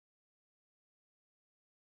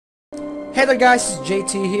Hey there guys, it's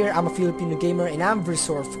Jaytee here. I'm a Filipino gamer and I'm very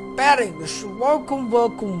sorry for batting.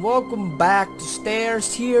 Welcome back to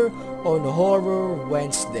Stairs here on Horror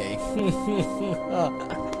Wednesday.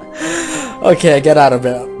 Okay, I got out of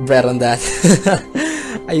breath on that.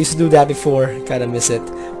 I used to do that before, kinda miss it.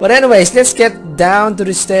 But anyways, let's get down to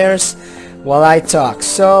the stairs while I talk.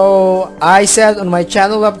 So I said on my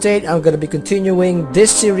channel update I'm gonna be continuing this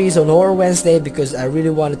series on Horror Wednesday because I really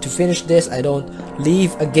wanted to finish this. I don't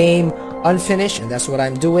leave a game unfinished, and that's what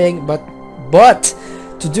I'm doing. But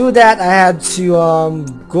to do that I had to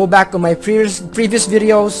go back on my previous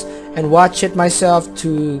videos and watch it myself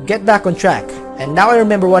to get back on track. And now I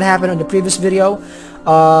remember what happened on the previous video.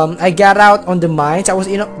 I got out on the mines. I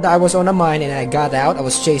was on a mine and I got out. I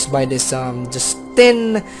was chased by this just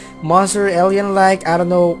thin monster, alien like. I don't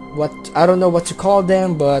know what to call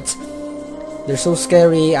them, but they're so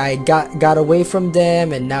scary. I got away from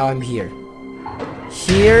them and now I'm here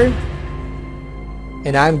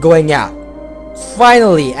and I'm going out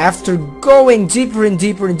finally, after going deeper and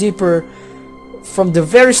deeper. From the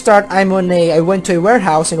very start I went to a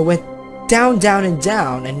warehouse and went down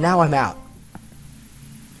and now I'm out.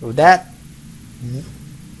 So that,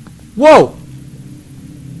 whoa,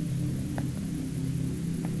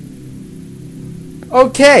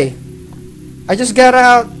 okay, I just got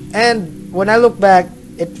out and when I look back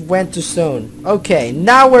it went to stone. Okay,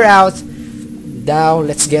 now we're out. Now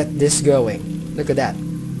let's get this going. Look at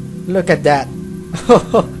that,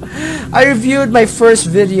 I reviewed my first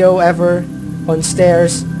video ever on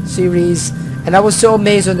Stairs series and I was so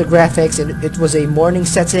amazed on the graphics, and it was a morning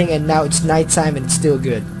setting and now it's nighttime and it's still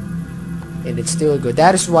good.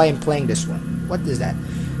 That is why I'm playing this one. What is that?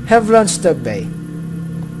 Hevlon Stug Bay.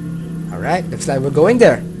 Alright, looks like we're going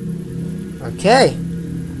there. Okay.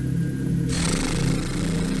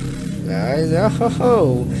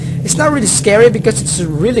 Oh, it's not really scary because it's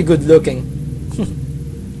really good looking.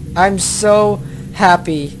 I'm so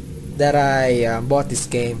happy that I bought this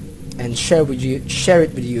game and share it with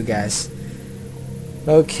you guys.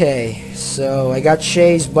 Okay, so I got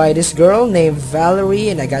chased by this girl named Valerie,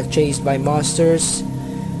 and I got chased by monsters,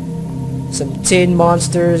 some tin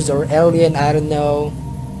monsters or alien, I don't know.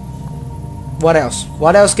 What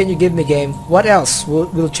else can you give me, game? What else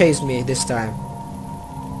will chase me this time?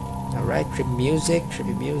 Alright, trippy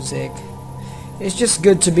music. It's just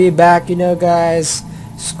good to be back, you know, guys.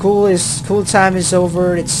 School time is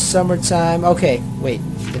over. It's summertime. Okay, wait,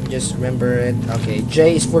 let me just remember it. Okay,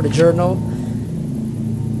 J is for the journal.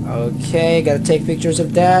 Okay, gotta take pictures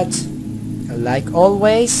of that. Like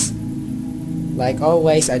always,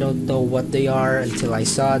 I don't know what they are until I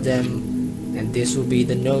saw them, and this will be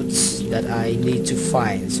the notes that I need to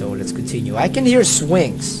find. So let's continue. I can hear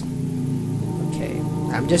swings. Okay,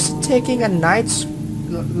 I'm just taking a night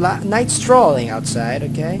strolling outside.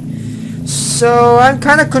 Okay, so I'm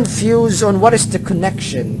kind of confused on what is the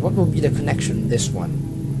connection. What will be the connection? This one.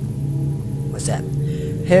 What's that?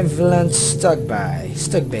 Hevlon Stug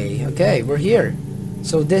Bay. Okay, we're here.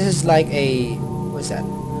 So this is like a, what's that?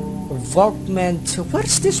 Revoltment. What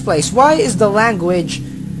is this place? Why is the language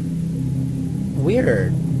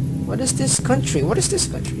weird? What is this country?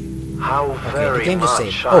 How very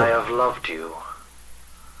much I have loved you.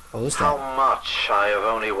 What was that? How much I have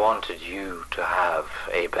only wanted you to have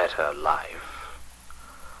a better life.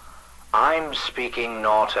 I'm speaking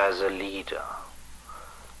not as a leader.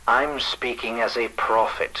 I'm speaking as a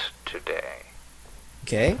prophet today.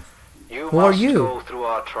 Okay. Who are you? Go through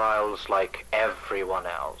our trials like everyone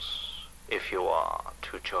else, if you are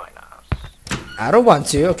to join us. I don't want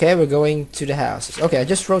to. Okay, we're going to the house. Okay, I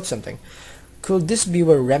just wrote something. Could this be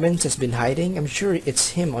where Remens has been hiding? I'm sure it's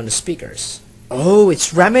him on the speakers. Oh,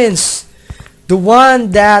 it's Remens, the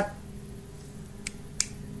one that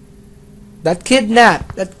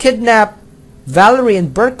kidnapped Valerie in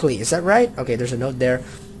Berkeley. Is that right? Okay, there's a note there.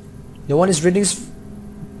 No one is reading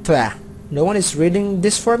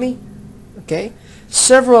this for me. Okay,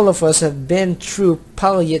 several of us have been through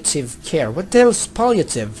palliative care. What the hell is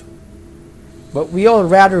palliative? But we all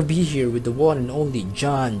rather be here with the one and only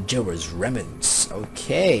John Jowers Remens.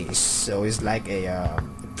 Okay, so he's like a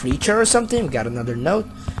preacher or something. We got another note.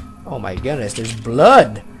 Oh my goodness, there's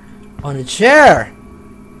blood on a chair.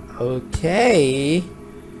 Okay.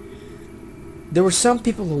 There were some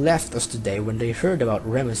people who left us today when they heard about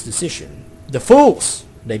Remens' decision. The fools!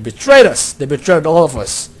 They betrayed us! They betrayed all of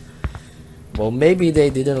us! Well, maybe they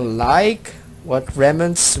didn't like what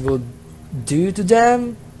Remens would do to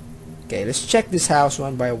them. Okay, let's check this house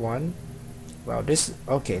one by one. Wow,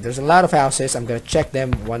 okay, there's a lot of houses. I'm gonna check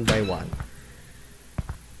them one by one.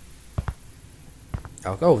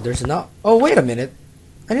 Oh, there's oh, wait a minute.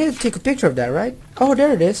 I need to take a picture of that, right? Oh,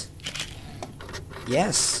 there it is.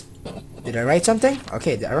 Yes. Did I write something?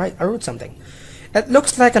 Okay, I wrote something. It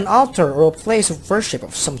looks like an altar or a place of worship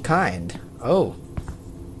of some kind. Oh.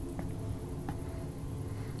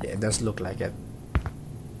 Yeah, it does look like it.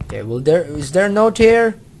 Okay, is there a note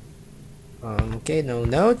here? Okay, no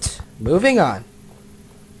note. Moving on.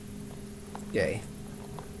 Okay.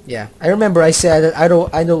 Yeah, I remember I said that I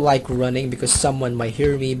don't like running because someone might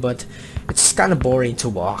hear me, but it's kind of boring to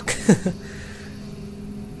walk.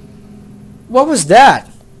 What was that?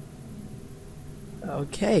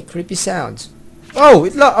 Okay, creepy sounds. Oh,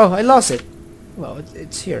 I lost it. Well,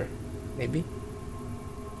 it's here, maybe.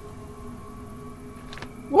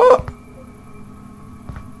 Whoa!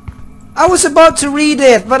 I was about to read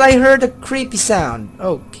it, but I heard a creepy sound.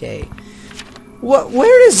 Okay. What?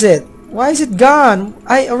 Where is it? Why is it gone?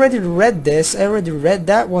 I already read this. I already read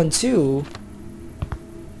that one too.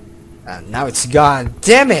 And now it's gone.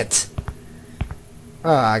 Damn it!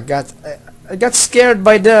 I got scared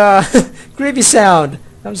by the creepy sound.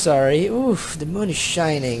 I'm sorry. Oof, the moon is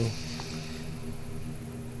shining.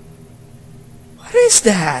 What is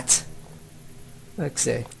that? Let's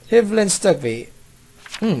see. Hivlin Stugby.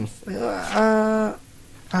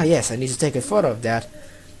 Yes, I need to take a photo of that.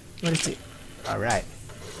 What is it? Alright.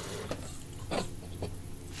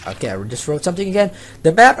 Okay, I just wrote something again.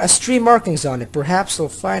 The map has 3 markings on it. Perhaps we'll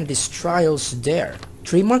find these trials there.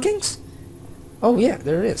 3 markings? Oh yeah,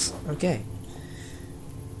 there is. Okay.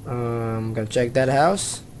 I'm gonna check that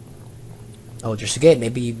house. Oh, there's a gate.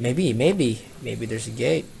 Maybe there's a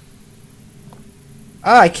gate.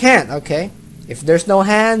 Ah, I can't. Okay. If there's no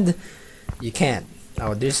hand, you can't.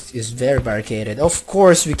 Oh, this is very barricaded. Of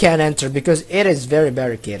course we can't enter because it is very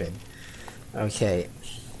barricaded. Okay.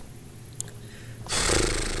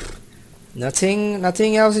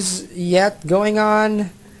 Nothing else is yet going on.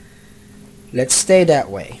 Let's stay that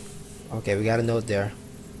way. Okay, we got a note there.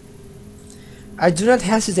 I do not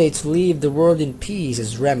hesitate to leave the world in peace,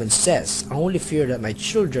 as Raymond says. I only fear that my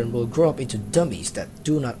children will grow up into dummies that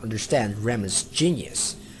do not understand Raymond's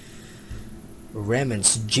genius.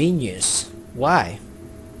 Raymond's genius? Why?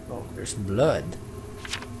 Oh, there's blood.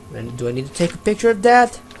 And do I need to take a picture of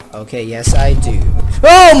that? Okay, yes I do.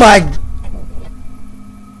 Oh my!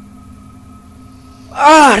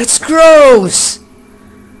 Ah, that's gross!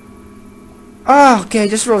 Ah, okay, I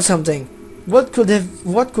just wrote something. What could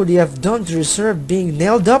he have done to deserve being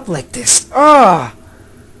nailed up like this? Ah!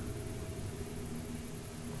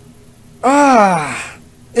 Ah!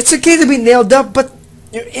 It's okay to be nailed up, but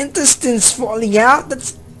your intestines falling out?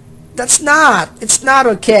 It's not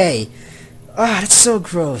okay. Ah, that's so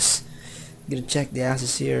gross. I'm gonna check the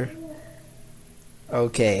houses here.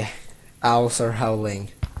 Okay. Owls are howling.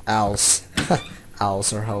 Owls.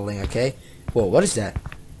 Owls are howling, okay? Whoa, what is that?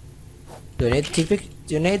 Do I need to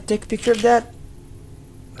take a picture of that?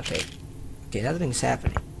 Okay. Okay, nothing's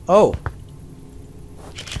happening. Oh!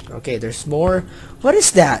 Okay, there's more. What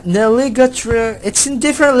is that? Naligatra. It's in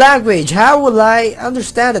different language. How will I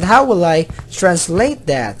understand it? How will I translate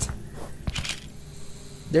that?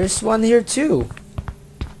 There's one here too.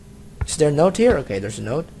 Is there a note here? Okay, there's a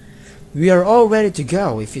note. We are all ready to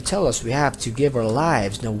go. If you tell us we have to give our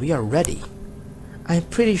lives, now we are ready. I'm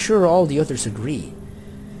pretty sure all the others agree.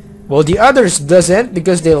 Well, the others doesn't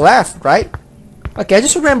because they left, right? Okay, I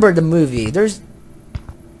just remember the movie. There's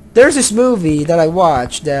this movie that I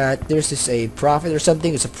watched that there's this a prophet or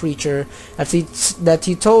something, it's a preacher that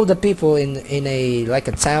he told the people in a like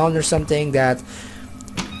a town or something that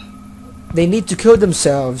they need to kill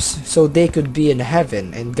themselves so they could be in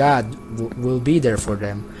heaven and God will be there for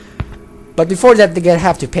them. But before that they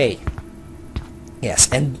have to pay. Yes,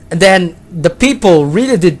 and then the people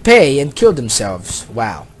really did pay and killed themselves.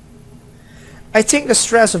 Wow. I think the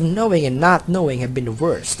stress of knowing and not knowing have been the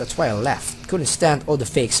worst. That's why I left. Couldn't stand all the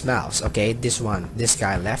fake smiles. Okay, this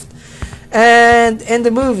guy left. And in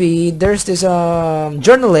the movie, there's this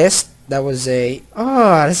journalist that was a...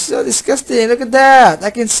 Oh, that's so disgusting. Look at that.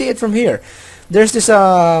 I can see it from here. There's this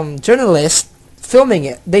journalist filming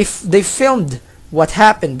it. They filmed what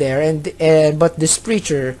happened there, but this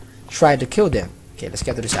preacher tried to kill them. Okay, let's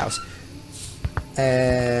get to this house.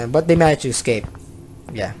 But they managed to escape.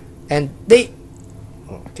 Yeah, and they...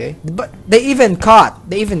 Okay, but they caught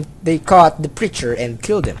the preacher and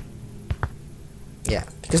killed him. Yeah,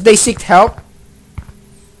 because they seeked help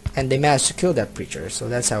and they managed to kill that preacher. So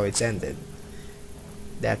that's how it's ended.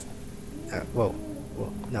 That whoa,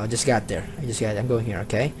 no, I just got there. I'm going here.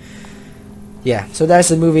 Okay. Yeah, so that's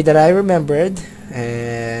the movie that I remembered,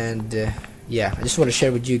 and yeah, I just want to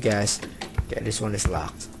share with you guys. Okay, this one is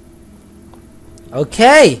locked.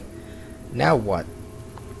 Okay, now what?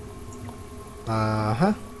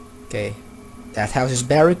 Okay. That house is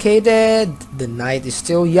barricaded. The night is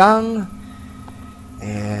still young.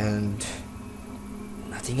 And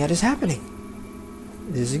nothing yet is happening.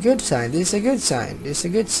 This is a good sign. This is a good sign. This is a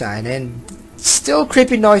good sign. And still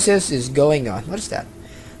creepy noises is going on. What is that?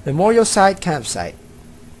 Memorial site, campsite.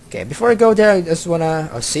 Okay, before I go there, I just wanna...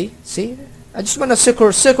 Oh, see? I just wanna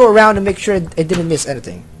circle around and make sure I didn't miss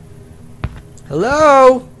anything.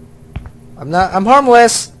 Hello? I'm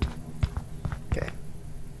harmless. Okay.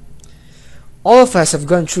 All of us have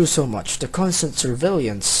gone through so much. The constant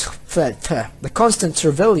surveillance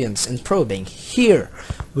and probing. Here,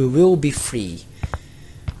 we will be free.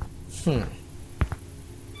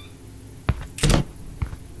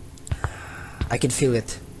 I can feel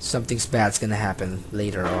it. Something's bad's gonna happen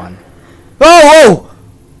later on. Oh!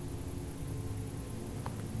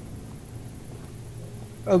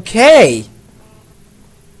 Okay.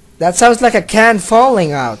 That sounds like a can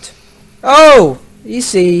falling out. Oh!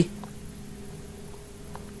 Easy.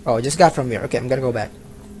 Oh, I just got from here. Okay, I'm gonna go back.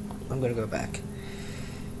 Okay, I'm gonna go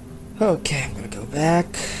back.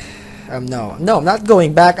 No, I'm not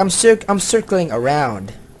going back. I'm circling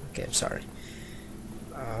around. Okay, I'm sorry.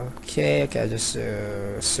 Okay, I'm just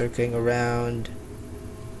circling around.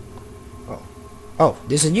 Oh,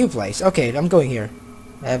 this is a new place. Okay, I'm going here.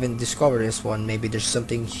 I haven't discovered this one. Maybe there's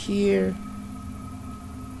something here.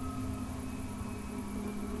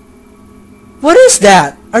 What is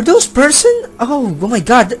that? Are those person? Oh my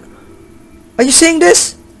god. Are you seeing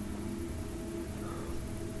this?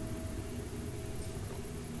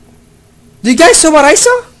 Do you guys saw what I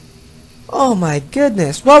saw? Oh my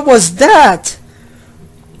goodness. What was that?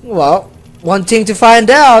 Well, one thing to find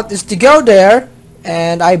out is to go there.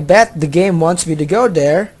 And I bet the game wants me to go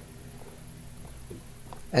there.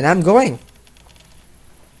 And I'm going.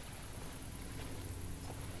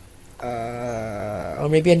 Or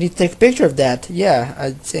maybe I need to take a picture of that. Yeah, I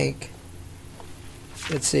think.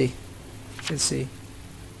 Let's see.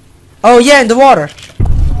 Oh yeah, in the water.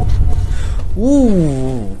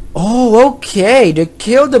 Ooh. Oh, okay. They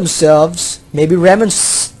killed themselves. Maybe Raymond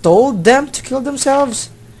told them to kill themselves.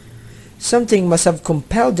 Something must have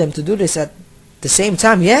compelled them to do this at the same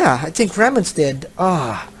time. Yeah, I think Raymond did.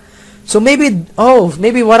 So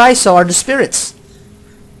maybe what I saw are the spirits.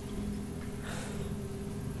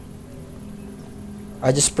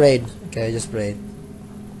 I just prayed. Okay, I just prayed.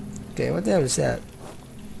 Okay, what the hell is that?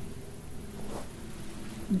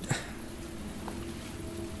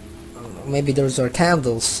 Maybe those are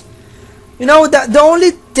candles. You know, the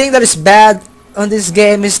only thing that is bad on this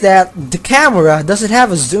game is that the camera doesn't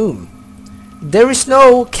have a zoom. There is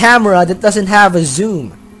no camera that doesn't have a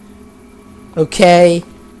zoom. Okay?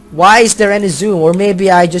 Why is there any zoom? Or maybe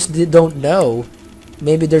I just don't know.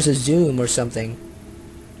 Maybe there's a zoom or something.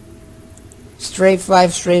 Strafe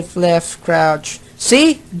left, crouch.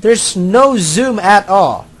 See? There's no zoom at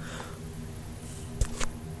all.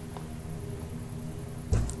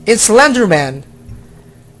 It's Slenderman.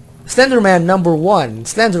 Slenderman number 1.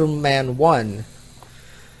 Slenderman 1.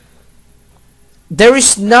 There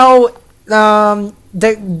is no what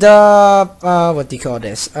do you call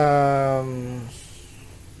this? What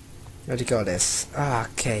do you call this?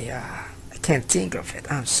 Okay, I can't think of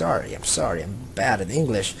it. I'm sorry. I'm bad at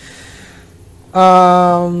English.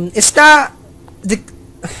 It's not the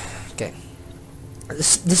okay.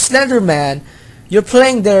 The Slenderman. You're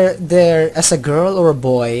playing there as a girl or a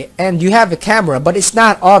boy, and you have a camera, but it's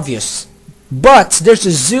not obvious. But there's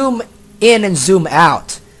a zoom in and zoom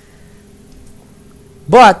out.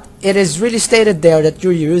 But it is really stated there that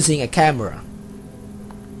you're using a camera.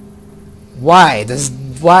 Why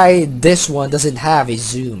this one doesn't have a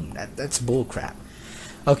zoom? That's bullcrap.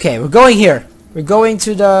 Okay, we're going here. We're going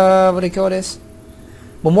to the, what do you call this?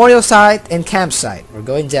 Memorial site and campsite. We're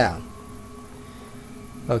going down.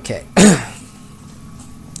 Okay.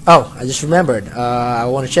 Oh, I just remembered. I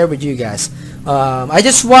want to share with you guys. I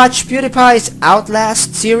just watched PewDiePie's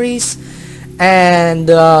Outlast series, and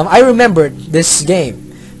I remembered this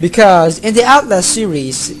game because in the Outlast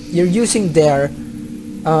series, you're using their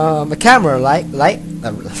a camera,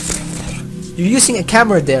 you're using a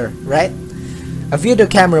camera there, right? A video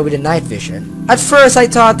camera with a night vision. At first, I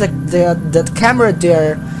thought that the camera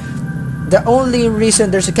there, the only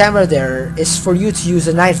reason there's a camera there is for you to use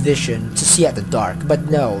a night vision to see at the dark. But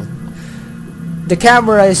no, the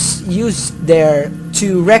camera is used there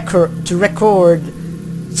to record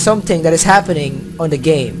something that is happening on the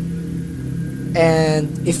game.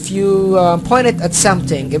 And if you point it at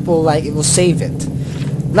something, it will save it.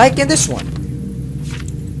 Like in this one,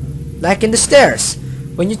 like in the stairs.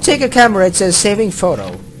 When you take a camera, it says saving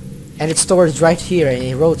photo, and it stores right here, and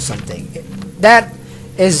it wrote something. That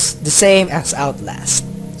is the same as Outlast.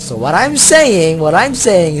 So what I'm saying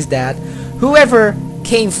is that whoever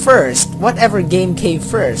came first, whatever game came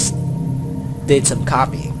first, did some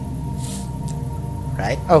copying,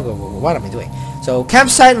 right? Oh, what am I doing? So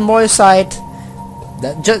campsite, memorial site.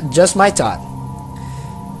 That just my thought.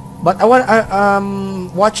 But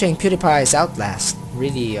watching PewDiePie's Outlast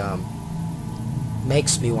really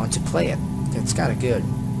makes me want to play it. It's kind of good.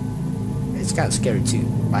 It's kind of scary too.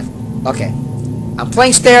 But okay, I'm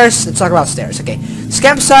playing stairs. Let's talk about stairs. Okay,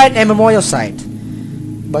 campsite and memorial site.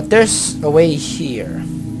 But there's a way here.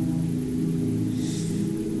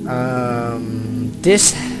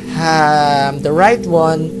 The right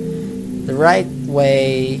one, the right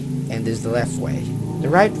way, and this is the left way. The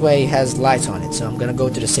right way has lights on it, so I'm gonna go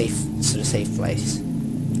to the safe place,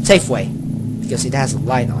 safe way, because it has a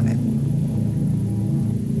light on it.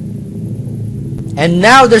 And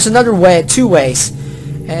now there's another way, two ways,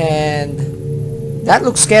 and that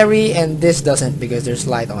looks scary, and this doesn't because there's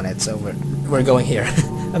light on it. So we're going here.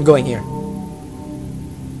 I'm going here.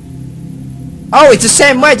 Oh, it's the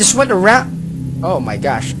same way. I just went around. Oh my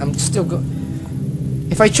gosh, I'm still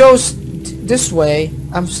if I chose this way,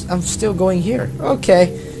 I'm still going here.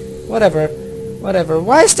 Okay, whatever.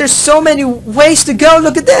 Why is there so many ways to go?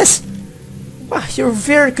 Look at this. Wow, you're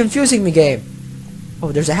very confusing me, game.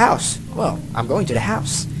 Oh, there's a house. Well, I'm going to the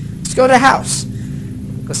house. Let's go to the house,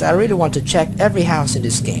 because I really want to check every house in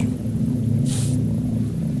this game.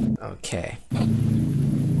 Okay.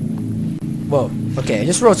 Whoa. Okay, I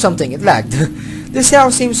just wrote something. It lagged. This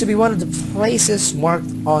house seems to be one of the places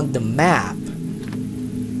marked on the map.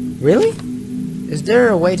 Really? Is there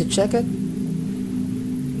a way to check it?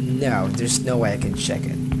 No, there's no way I can check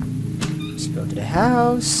it. Let's go to the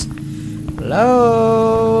house.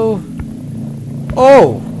 Hello?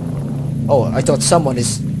 Oh! Oh, I thought someone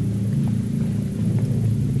is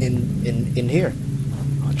in here.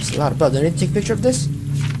 Oh, there's a lot of blood. Do I need to take a picture of this?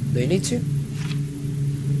 Do you need to?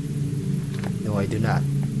 No, I do not.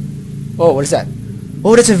 Oh, what is that?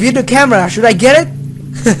 Oh, that's a video camera. Should I get it?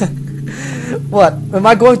 What? Am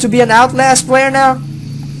I going to be an Outlast player now?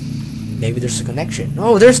 Maybe there's a connection.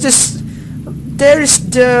 Oh, there's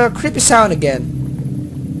the creepy sound again.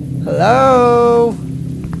 Hello?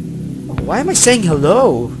 Why am I saying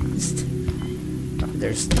hello?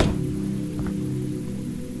 There's...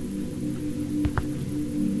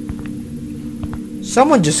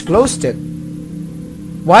 Someone just closed it.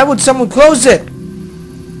 Why would someone close it?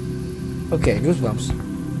 Okay, goosebumps.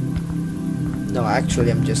 No,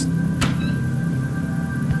 actually, I'm just...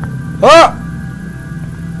 Oh!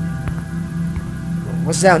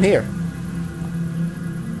 What's down here?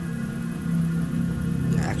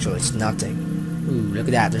 Actually, it's nothing. Ooh, look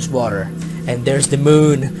at that. There's water, and there's the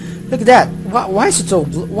moon. Look at that. Why is it so?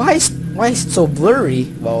 Why is it so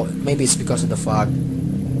blurry? Well, maybe it's because of the fog.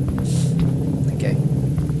 Okay.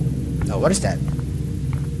 No, what is that?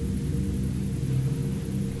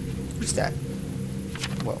 What's that?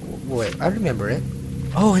 Wait, I remember it.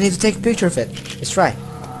 Oh, I need to take a picture of it. Let's try.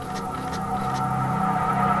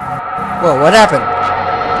 Whoa, what happened?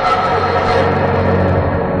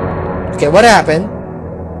 Okay, what happened?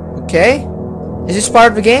 Okay. Is this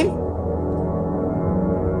part of the game?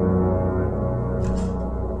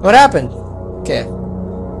 What happened? Okay.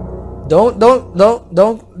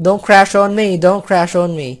 Don't crash on me. Don't crash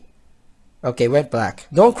on me. Okay, went black.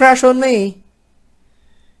 Don't crash on me.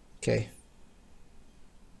 Okay.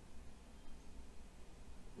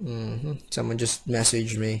 Someone just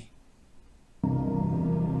messaged me.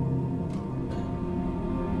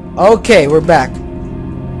 Okay, we're back.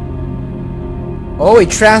 Oh,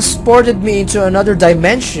 it transported me into another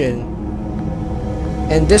dimension.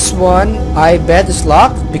 And this one, I bet, is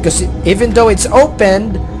locked because even though it's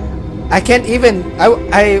opened, I can't even.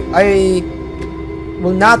 I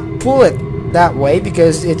will not pull it that way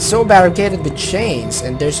because it's so barricaded with chains,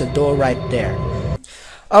 and there's a door right there.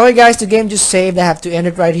 Alright guys, the game just saved. I have to end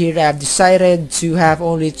it right here. I've decided to have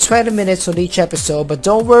only 20 minutes on each episode, but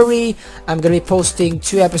don't worry, I'm gonna be posting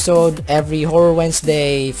 2 episodes every Horror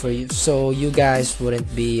Wednesday for you, so you guys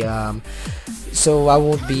wouldn't be so I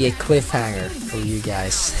won't be a cliffhanger for you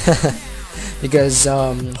guys. Because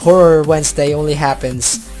Horror Wednesday only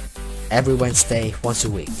happens every Wednesday once a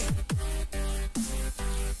week.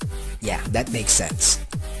 Yeah, that makes sense.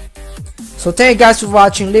 So thank you guys for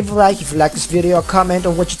watching. Leave a like if you like this video, a comment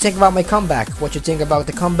on what you think about my comeback, what you think about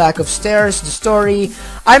the comeback of Stairs, the story.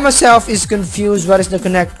 I myself is confused.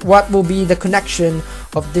 What will be the connection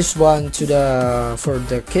of this one to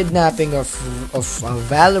the kidnapping of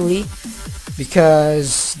Valerie,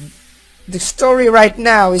 because the story right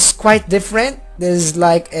now is quite different. There's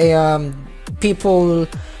like a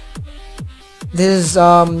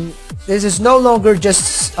this is no longer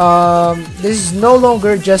just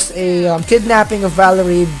a kidnapping of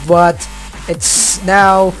Valerie, but it's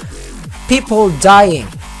now people dying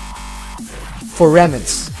for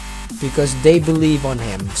remnants because they believe on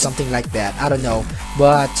him, something like that. I don't know,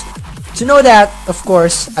 but to know that, of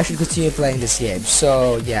course, I should continue playing this game.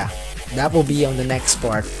 So yeah, that will be on the next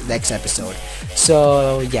part, next episode.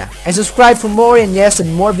 So yeah, and subscribe for more, and yes,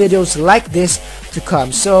 and more videos like this to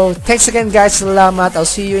come. So thanks again guys, salamat. I'll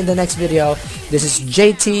see you in the next video. This is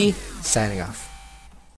Jaytee signing off.